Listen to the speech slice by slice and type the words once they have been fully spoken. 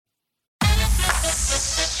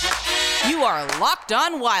are Locked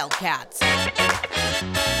On Wildcats,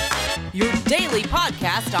 your daily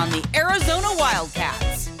podcast on the Arizona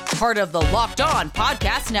Wildcats, part of the Locked On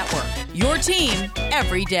Podcast Network, your team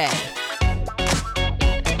every day.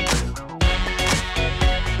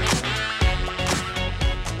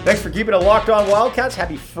 Thanks for keeping it Locked On Wildcats.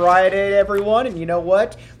 Happy Friday, everyone. And you know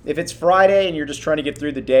what? If it's Friday and you're just trying to get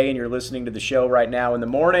through the day and you're listening to the show right now in the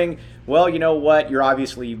morning, well, you know what?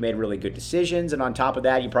 You've made really good decisions. And on top of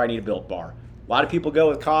that, you probably need a Built Bar. A lot of people go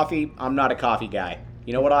with coffee. I'm not a coffee guy.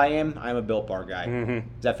 You know what I am? I'm a Built Bar guy. Mm-hmm.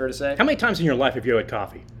 Is that fair to say? How many times in your life have you had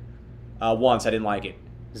coffee? Once. I didn't like it.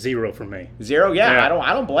 0 for me. 0? Yeah. Yeah.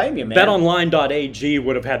 I don't blame you, man. BetOnline.ag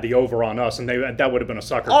would have had the over on us, and that would have been a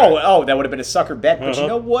sucker bet. Oh, that would have been a sucker bet. But you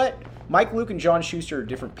know what? Mike Luke and John Schuster are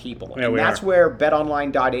different people. Yeah, and that's where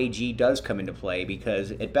BetOnline.ag does come into play,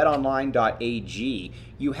 because at BetOnline.ag,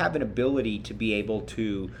 you have an ability to be able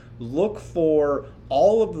to look for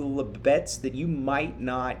all of the bets that you might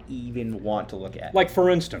not even want to look at. Like, for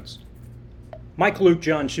instance, Mike Luke,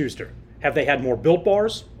 John Schuster, have they had more Built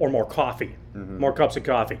Bars or more coffee? More cups of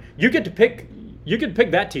coffee? You get to pick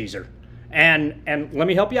that teaser. And let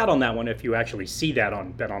me help you out on that one. If you actually see that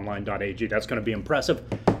on BetOnline.ag, that's going to be impressive.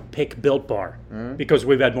 Pick Built Bar, because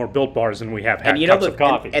we've had more Built Bars than we have had cups of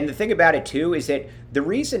coffee. And the thing about it, too, is that the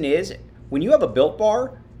reason is when you have a Built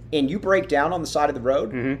Bar and you break down on the side of the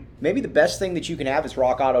road, maybe the best thing that you can have is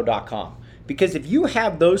RockAuto.com. Because if you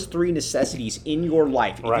have those three necessities in your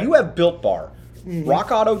life, if you have Built Bar,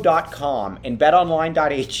 RockAuto.com, and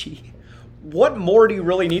BetOnline.ag, what more do you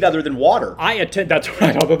really need other than water? That's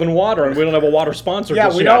right, other than water, and we don't have a water sponsor. Yeah,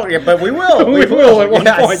 just we yet. don't. Yeah, but we will. we will at one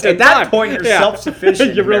point. At that point, you're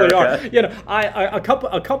self-sufficient. You really America. are. You know, a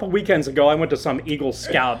couple weekends ago, I went to some Eagle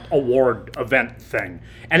Scout Award event thing,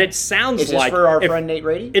 and it sounds Is this for our friend Nate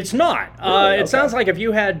Rady? It's not. Really? It sounds like if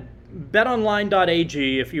you had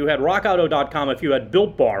BetOnline.ag, if you had RockAuto.com, if you had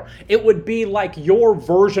Built Bar, it would be like your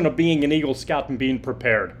version of being an Eagle Scout and being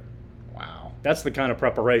prepared. Wow. That's the kind of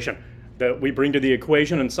preparation that we bring to the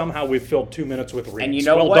equation, and somehow we've filled 2 minutes with reads. And you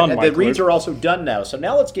know well what? Done, the Mike reads Luke. are also done now. So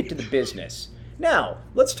now let's get to the business. Now,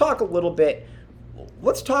 let's talk a little bit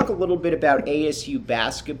about ASU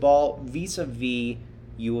basketball vis-a-vis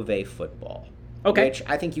U of A football. Okay. Which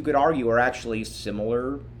I think you could argue are actually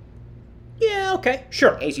similar. Yeah, okay,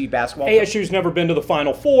 sure. ASU basketball. ASU's never been to the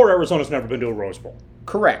Final Four. Arizona's never been to a Rose Bowl.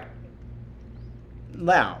 Correct.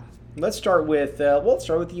 Now, let's start with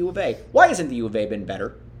the U of A. Why hasn't the U of A been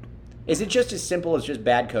better? Is it just as simple as just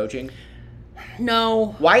bad coaching?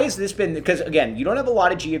 No. Why has this been? Because again, you don't have a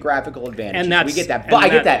lot of geographical advantages. And we get that. But I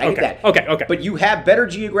get that. Okay. But you have better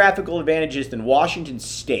geographical advantages than Washington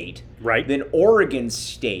State, Right. Than Oregon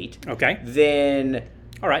State, Okay. Than.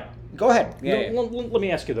 All right. Go ahead. Yeah. Let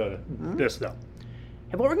me ask you this, though.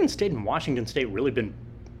 Have Oregon State and Washington State really been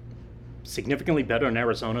significantly better than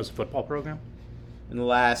Arizona's football program? In the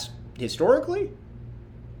last historically.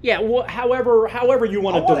 Yeah, well, however you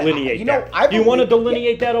want to delineate that. Do you want to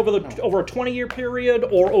delineate that over a 20-year period,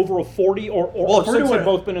 or over a 40, or since they've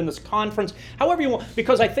both been in this conference? However you want,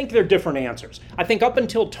 because I think they're different answers. I think up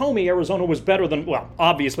until Tomey, Arizona was better than, well,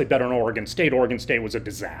 obviously better than Oregon State. Oregon State was a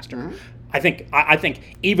disaster. I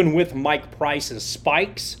think even with Mike Price's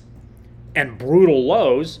spikes and brutal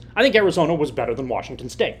lows, I think Arizona was better than Washington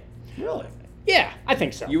State. Really? Yeah, I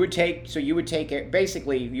think so. You would take Dick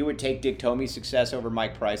Tomey's success over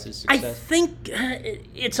Mike Price's success. I think that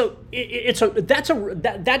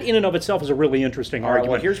in and of itself is a really interesting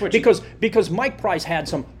argument. Well, here's what because Mike Price had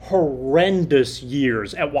some horrendous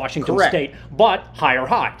years at Washington Correct. State, but higher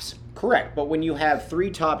highs. Correct, but when you have 3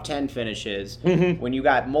 top 10 finishes, when you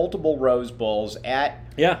got multiple Rose Bowls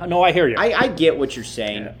Yeah, no, I hear you. I get what you're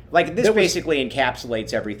saying. Yeah. Like, this basically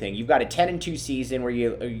encapsulates everything. You've got a 10-2 season where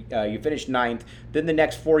you finish 9th. Then the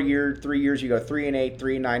next 3 years you go 3-8,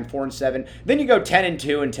 3-9, 4-7. Then you go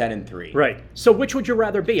 10-2 and 10-3. Right. So which would you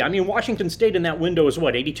rather be? I mean, Washington State in that window is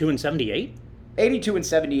what, 82 and 78? 82 and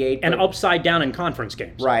 78. And upside down in conference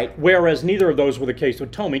games. Right. Whereas neither of those were the case with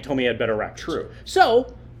Tomey. Tomey had better records. True.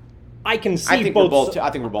 So I can see I think we're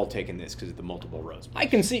both taking this because of the multiple Rose Bowls. I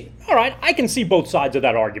can see both sides of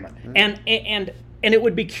that argument. And it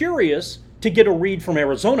would be curious to get a read from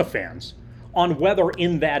Arizona fans on whether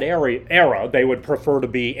in that era they would prefer to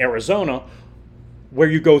be Arizona, where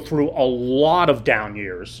you go through a lot of down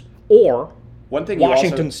years, or One thing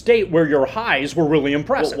Washington State, where your highs were really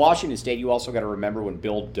impressive. Well, Washington State, you also got to remember when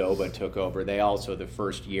Bill Doba took over, they also, the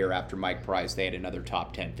first year after Mike Price, they had another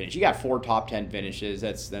top 10 finish. You got 4 top 10 finishes.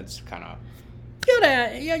 That's kind of... You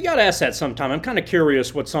gotta ask that sometime. I'm kind of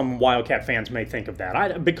curious what some Wildcat fans may think of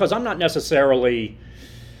that. Because I'm not necessarily...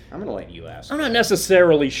 I'm going to let you ask. I'm not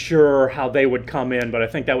necessarily sure how they would come in, but I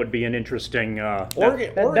think that would be an interesting.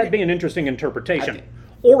 That'd be an interesting interpretation.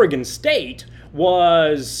 Oregon State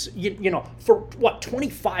was, for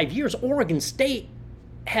 25 years, Oregon State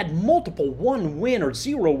had multiple 1-win or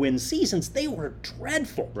 0-win seasons. They were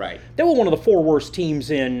dreadful. Right. They were one of the 4 worst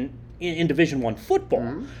teams in Division I football.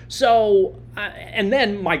 Mm-hmm. So, and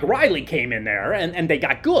then Mike Riley came in there, and they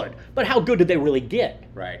got good. But how good did they really get?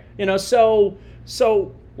 Right. So.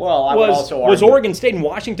 Well, I would also argue, was Oregon State and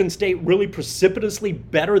Washington State really precipitously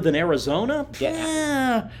better than Arizona?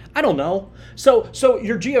 Yeah. I don't know. So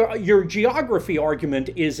your geography argument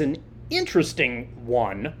is an interesting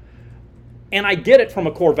one, and I get it from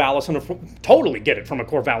a Corvallis and totally get it from a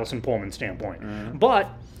Corvallis and Pullman standpoint. Mm-hmm. But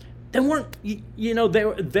they weren't.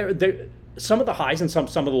 Some of the highs and some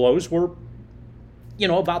of the lows were,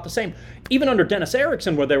 about the same. Even under Dennis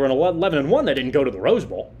Erickson, where they were in 11-1, they didn't go to the Rose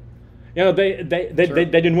Bowl. They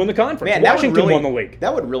didn't win the conference. Man, Washington won the league.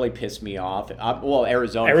 That would really piss me off.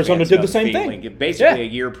 Arizona did the same thing. Basically a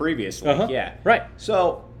year previously. Uh-huh. Yeah. Right.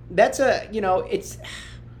 So that's it's.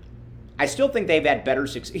 I still think they've had better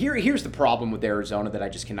success. Here's the problem with Arizona that I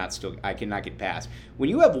cannot get past. When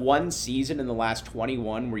you have one season in the last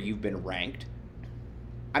 21 where you've been ranked,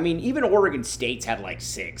 I mean, even Oregon State's had like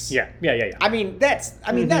 6. Yeah. I mean, that's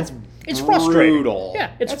it's frustrating. Brutal.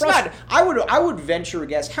 Yeah, it's frustrating. I would venture a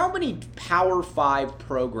guess. How many Power 5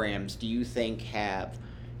 programs do you think have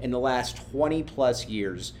in the last 20 plus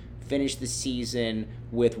years finished the season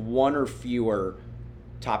with 1 or fewer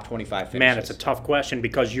top 25 finishes? Man, it's a tough question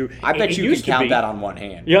because I bet you can count that on one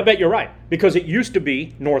hand. Yeah, I bet you're right. Because it used to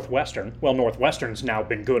be Northwestern. Well, Northwestern's now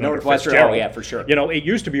been good under Fitzgerald. Oh, yeah, for sure. It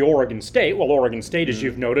used to be Oregon State. Well, Oregon State, as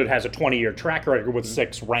you've noted, has a 20-year track record with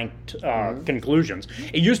 6 ranked conclusions.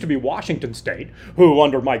 It used to be Washington State, who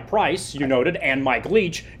under Mike Price, you noted, and Mike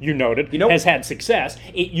Leach, you noted, has had success.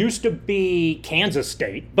 It used to be Kansas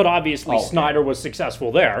State, but obviously Snyder was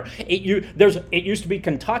successful there. It used to be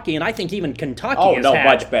Kentucky, and I think even Kentucky has had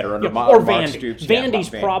much better under or Mark Vandy. Stoops. Vandy's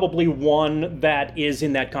probably one that is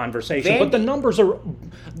in that conversation. But the numbers are.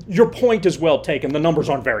 Your point is well taken. The numbers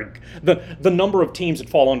aren't very. The number of teams that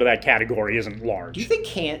fall into that category isn't large. Do you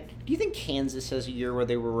think Kansas has a year where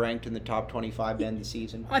they were ranked in the top 25 to end the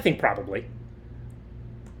season? I think probably.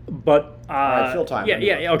 But all right, fill time.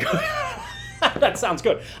 Yeah. Okay. That sounds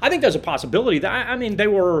good. I think there's a possibility that they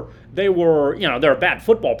were they're a bad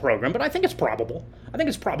football program, but I think it's probable. I think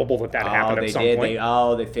it's probable that happened at some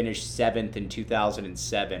point. They finished 7th in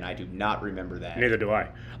 2007. I do not remember that. Neither do I.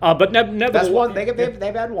 But never. That's one.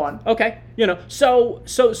 They've had one. Okay. So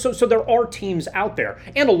there are teams out there,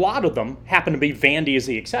 and a lot of them happen to be. Vandy is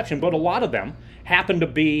the exception, but a lot of them happen to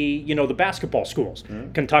be, the basketball schools.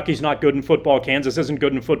 Mm-hmm. Kentucky's not good in football. Kansas isn't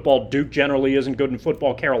good in football. Duke generally isn't good in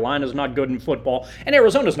football. Carolina's not good in football. And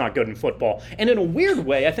Arizona's not good in football. And in a weird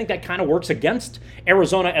way, I think that kind of works against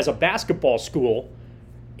Arizona as a basketball school.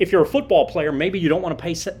 If you're a football player, maybe you don't want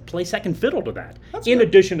to play second fiddle to that,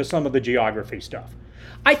 addition to some of the geography stuff.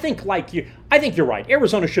 I think you're right.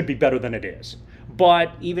 Arizona should be better than it is.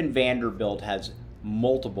 But even Vanderbilt has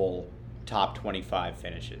multiple top 25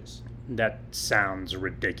 finishes. That sounds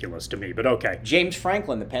ridiculous to me, but okay. James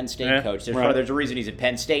Franklin, the Penn State coach. There's a reason he's at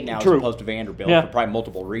Penn State now as opposed to Vanderbilt for probably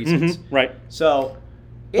multiple reasons. Mm-hmm. Right. So,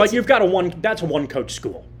 but you've got that's a one-coach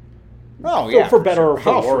school. Oh, yeah. For better or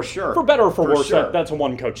for worse. For sure. For better or for worse, that's a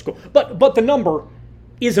one-coach school. But the number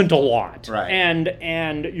isn't a lot. Right.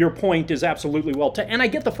 And your point is absolutely well taken. And I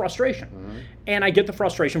get the frustration. Mm-hmm. And I get the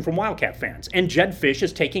frustration from Wildcat fans. And Jedd Fisch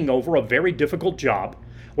is taking over a very difficult job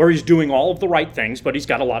where he's doing all of the right things, but he's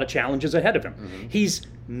got a lot of challenges ahead of him. Mm-hmm. He's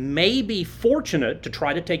maybe fortunate to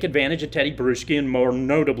try to take advantage of Teddy Bruschi and more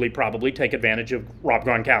notably probably take advantage of Rob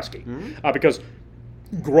Gronkowski. Mm-hmm. Because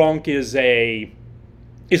Gronk is a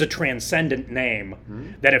transcendent name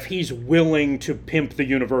that if he's willing to pimp the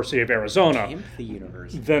University of Arizona,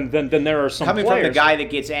 then there are some coming players. From the guy that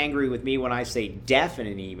gets angry with me when I say "def" in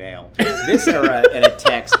an email, in a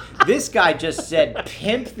text. This guy just said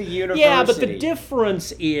 "pimp the university." Yeah, but the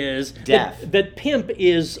difference is that pimp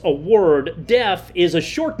is a word. Def is a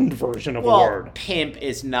shortened version of a word. Pimp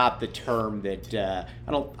is not the term that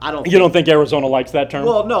I don't. You don't think Arizona likes that term?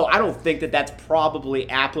 Well, no, I don't think that's probably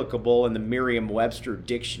applicable in the Merriam-Webster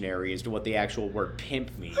dictionary as to what the actual word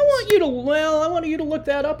pimp means. I want you to look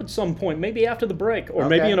that up at some point, maybe after the break, or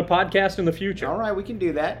maybe in a podcast in the future. All right, we can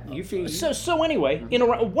do that. So anyway,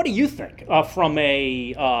 what do you think from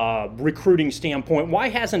a recruiting standpoint? Why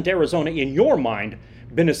hasn't Arizona, in your mind,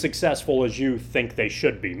 been as successful as you think they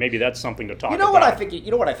should be? Maybe that's something to talk about. You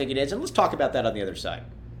know what I think it is, and let's talk about that on the other side.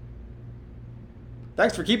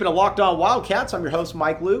 Thanks for keeping it locked on Wildcats. I'm your host,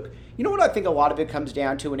 Mike Luke. You know what I think a lot of it comes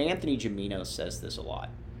down to, and Anthony Gimino says this a lot.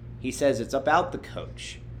 He says it's about the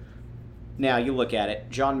coach. Now, you look at it,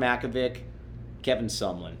 John Mackovic, Kevin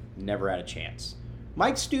Sumlin, never had a chance.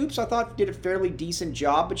 Mike Stoops, I thought, did a fairly decent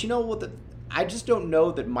job, but you know what? I just don't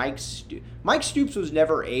know that Mike Stoops was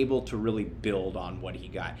never able to really build on what he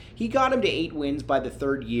got. He got him to 8 wins by the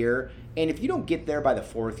 3rd year, and if you don't get there by the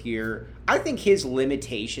 4th year, I think his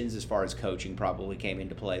limitations as far as coaching probably came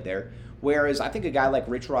into play there. Whereas I think a guy like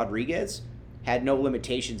Rich Rodriguez had no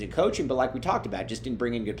limitations in coaching, but like we talked about, just didn't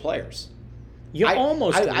bring in good players. You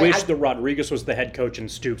almost wish that Rodriguez was the head coach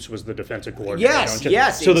and Stoops was the defensive coordinator.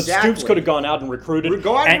 Yes, so exactly. that Stoops could have gone out and recruited,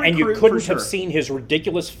 and you couldn't have seen his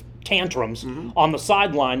ridiculous tantrums on the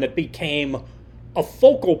sideline that became a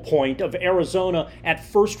focal point of Arizona at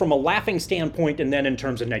first from a laughing standpoint and then in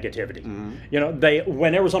terms of negativity.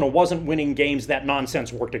 When Arizona wasn't winning games, that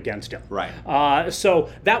nonsense worked against him. Right. So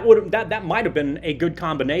that might have been a good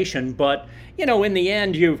combination, but in the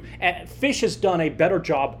end, Fish has done a better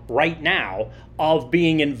job right now of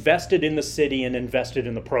being invested in the city and invested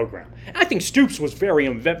in the program. I think Stoops was very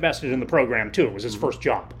invested in the program too. It was his first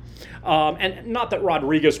job. And not that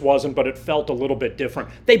Rodriguez wasn't, but it felt a little bit different.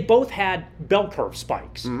 They both had bell curve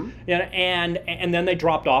spikes, and then they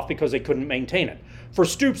dropped off because they couldn't maintain it. For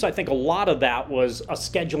Stoops, I think a lot of that was a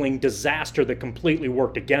scheduling disaster that completely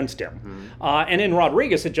worked against him. And in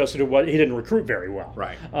Rodriguez, it just he didn't recruit very well.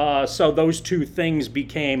 Right. So those two things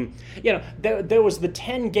became, there was the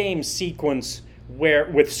 10-game sequence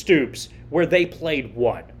with Stoops where they played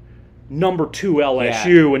what? Number 2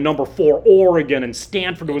 LSU and number 4 Oregon, and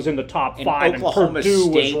Stanford was in the top 5, and Purdue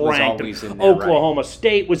was ranked. Oklahoma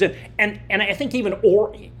State was in, and I think even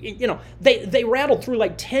they rattled through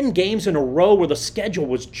like 10 games in a row where the schedule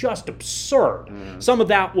was just absurd. Some of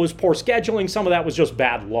that was poor scheduling, some of that was just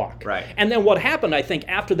bad luck. Right. And then what happened, I think,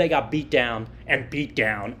 after they got beat down and beat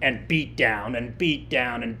down and beat down and beat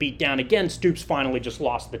down and beat down again, Stoops finally just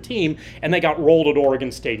lost the team, and they got rolled at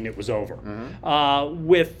Oregon State, and it was over.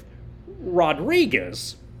 With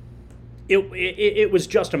Rodriguez, it was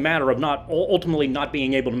just a matter of ultimately not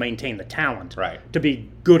being able to maintain the talent to be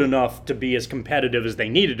good enough to be as competitive as they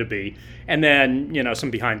needed to be, and then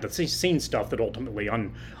some behind the scenes stuff that ultimately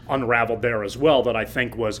unraveled there as well that I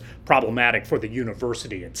think was problematic for the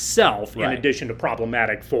university itself, in addition to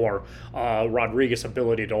problematic for Rodriguez's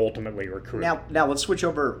ability to ultimately recruit. Now let's switch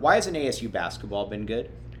over. Why hasn't ASU basketball been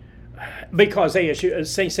good? Because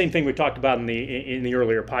ASU, same thing we talked about in the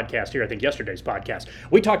earlier podcast here, I think yesterday's podcast.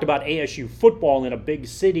 We talked about ASU football in a big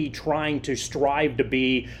city trying to strive to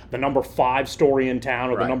be the number 5 story in town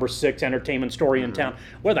or the number 6 entertainment story in town.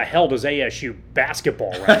 Where the hell does ASU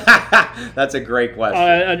basketball rank? That's a great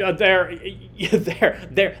question.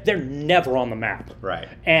 They're never on the map. Right.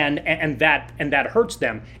 And that hurts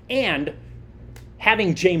them. And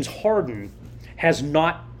having James Harden has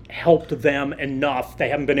not helped them enough. They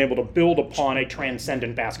haven't been able to build upon a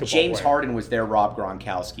transcendent basketball James player. Harden was their Rob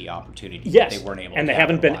Gronkowski opportunity. Yes, they weren't able and to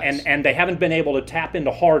they haven't been able to tap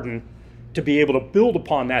into Harden to be able to build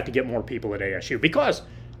upon that to get more people at ASU. Because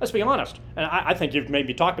let's be honest, and I think you've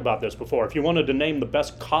maybe talked about this before. If you wanted to name the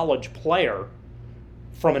best college player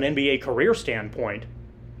from an NBA career standpoint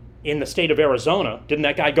in the state of Arizona, didn't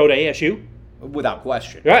that guy go to ASU? Without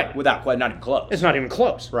question. Right. Without question, not even close. It's not even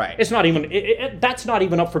close. Right. It's not even, that's not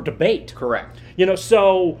even up for debate. Correct.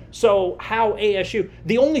 So how ASU,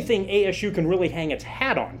 the only thing ASU can really hang its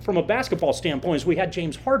hat on from a basketball standpoint is we had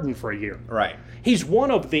James Harden for a year. Right. He's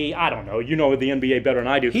one of the, I don't know, you know the NBA better than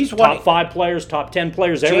I do. He's top 5 players, top 10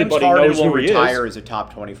 players, James everybody Harden knows who he is. will retire as a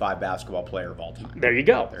top 25 basketball player of all time. There you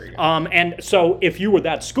go. And so if you were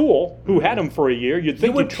that school who had him for a year, you'd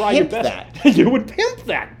think you'd try your best. You would pimp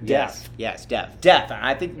that. Yes, depth.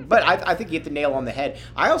 I think you hit the nail on the head.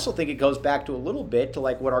 I also think it goes back to a little bit to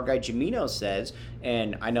like what our guy Gimino says,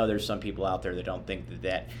 and I know there's some people out there that don't think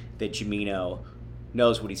that Gimino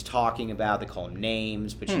knows what he's talking about. They call him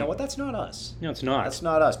names, but you know what? That's not us. No, it's not. That's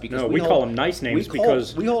not us because we call him nice names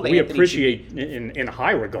because we appreciate in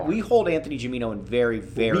high regard. We hold Anthony Gimino in very,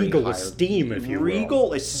 very regal high esteem, if you will.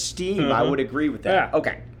 Regal esteem. I would agree with that. Yeah.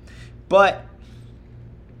 Okay, but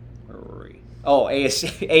where were we? Oh,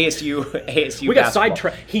 ASU. We got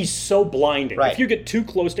sidetracked. He's so blinding. Right. If you get too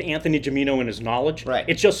close to Anthony Gimino and his knowledge, right,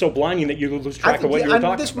 it's just so blinding that you lose track of what you're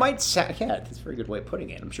talking this about. Might sound, that's a very good way of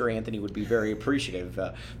putting it. I'm sure Anthony would be very appreciative.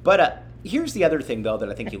 But here's the other thing, though, that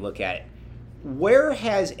I think you look at it. Where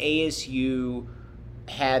has ASU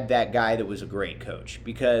had that guy that was a great coach?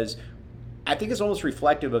 Because I think it's almost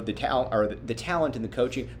reflective of the talent or the talent in the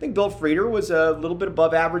coaching. I think Bill Frieder was a little bit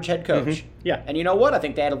above average head coach. Mm-hmm. Yeah. And you know what? I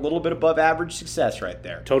think they had a little bit above average success right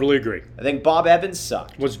there. Totally agree. I think Bob Evans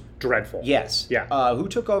sucked. Was dreadful. Yes. Yeah. Who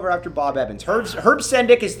took over after Bob Evans? Herb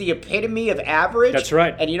Sendek is the epitome of average. That's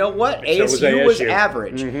right. And you know what? ASU was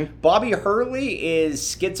average. Mm-hmm. Bobby Hurley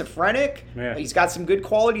is schizophrenic. Yeah. He's got some good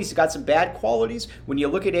qualities. He's got some bad qualities. When you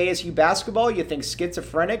look at ASU basketball, you think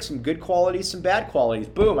schizophrenic, some good qualities, some bad qualities.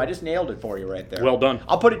 Boom, I just nailed it for you right there. Well done.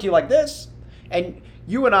 I'll put it to you like this. And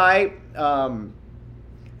you and I...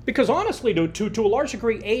 because honestly, to a large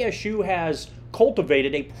degree, ASU has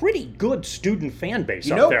cultivated a pretty good student fan base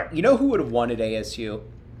out there. You know who would have won at ASU?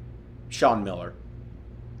 Sean Miller.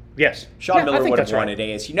 Yes. Sean Miller would have won at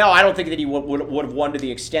ASU. No, I don't think that he would have won to the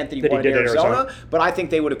extent that he won at Arizona, but I think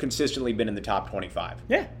they would have consistently been in the top 25.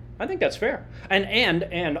 Yeah, I think that's fair.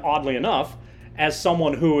 And oddly enough, as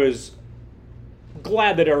someone who is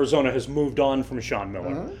glad that Arizona has moved on from Sean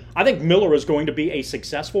Miller. Mm-hmm. I think Miller is going to be a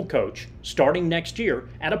successful coach starting next year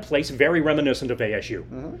at a place very reminiscent of ASU.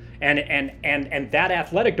 Mm-hmm. And that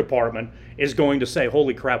athletic department is going to say,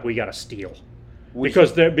 holy crap, we got to steal.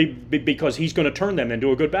 Because he's going to turn them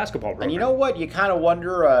into a good basketball program. And you know what? You kind of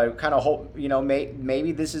wonder,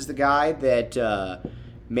 maybe this is the guy that,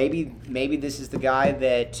 maybe this is the guy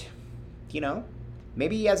that,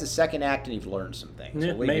 maybe he has a second act and he's learned some things.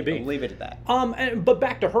 Yeah, maybe. We'll leave it at that. But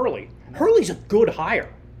back to Hurley. Hurley's a good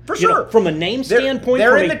hire. For sure. From a name standpoint,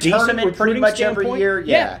 they're from in a the decent tournament pretty much standpoint, every year.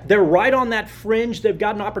 Yeah. They're right on that fringe. They've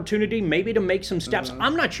got an opportunity maybe to make some steps. Mm-hmm.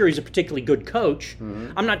 I'm not sure he's a particularly good coach.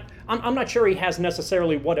 Mm-hmm. I'm not sure he has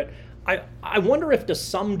necessarily what it. I wonder if to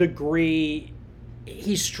some degree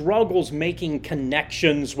he struggles making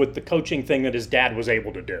connections with the coaching thing that his dad was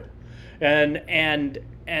able to do.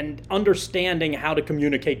 And understanding how to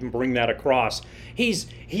communicate and bring that across. He's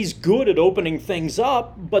good at opening things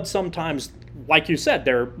up, but sometimes, like you said,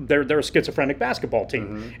 they're a schizophrenic basketball team.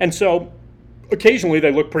 Mm-hmm. And so occasionally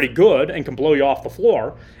they look pretty good and can blow you off the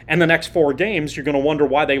floor, and the next 4 games you're going to wonder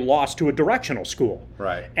why they lost to a directional school.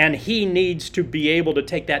 Right. And he needs to be able to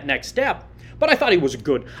take that next step. But I thought he was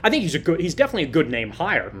he's definitely a good name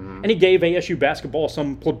hire. Mm-hmm. And he gave ASU basketball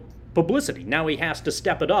some publicity. Now he has to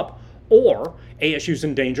step it up, or ASU's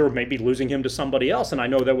in danger of maybe losing him to somebody else. And I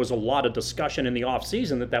know there was a lot of discussion in the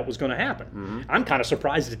offseason that was going to happen. Mm-hmm. I'm kind of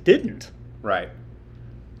surprised it didn't. Right.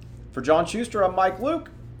 For John Schuster, I'm Mike Luke.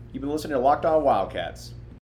 You've been listening to Locked On Wildcats.